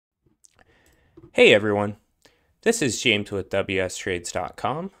Hey everyone, this is James with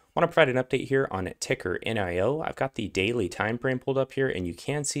WSTrades.com. I want to provide an update here on ticker NIO. I've got the daily time frame pulled up here, and you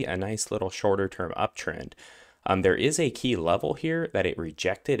can see a nice little shorter term uptrend. There is a key level here that it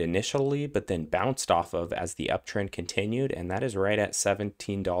rejected initially, but then bounced off of as the uptrend continued, and that is right at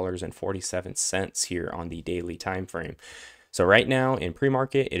 $17.47 here on the daily time frame. So right now in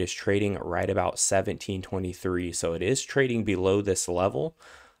pre-market, it is trading right about $17.23. So it is trading below this level.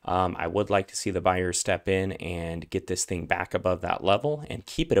 I would like to see the buyers step in and get this thing back above that level and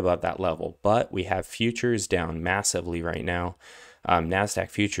keep it above that level. But we have futures down massively right now. NASDAQ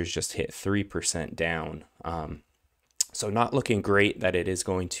futures just hit 3% down. So not looking great that it is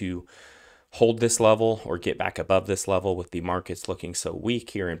going to hold this level or get back above this level with the markets looking so weak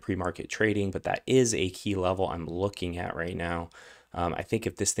here in pre-market trading. But that is a key level I'm looking at right now. I think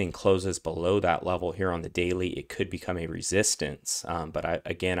if this thing closes below that level here on the daily, it could become a resistance. But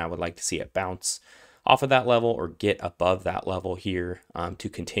again, I would like to see it bounce off of that level or get above that level here to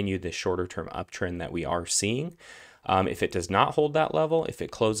continue this shorter term uptrend that we are seeing. If it does not hold that level, if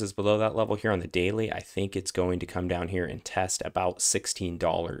it closes below that level here on the daily, I think it's going to come down here and test about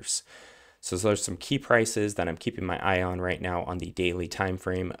 $16. So there's some key prices that I'm keeping my eye on right now on the daily time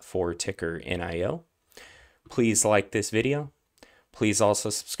frame for ticker NIO. Please like this video. Please also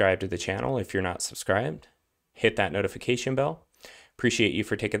subscribe to the channel if you're not subscribed. Hit that notification bell. Appreciate you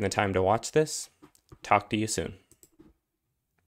for taking the time to watch this. Talk to you soon.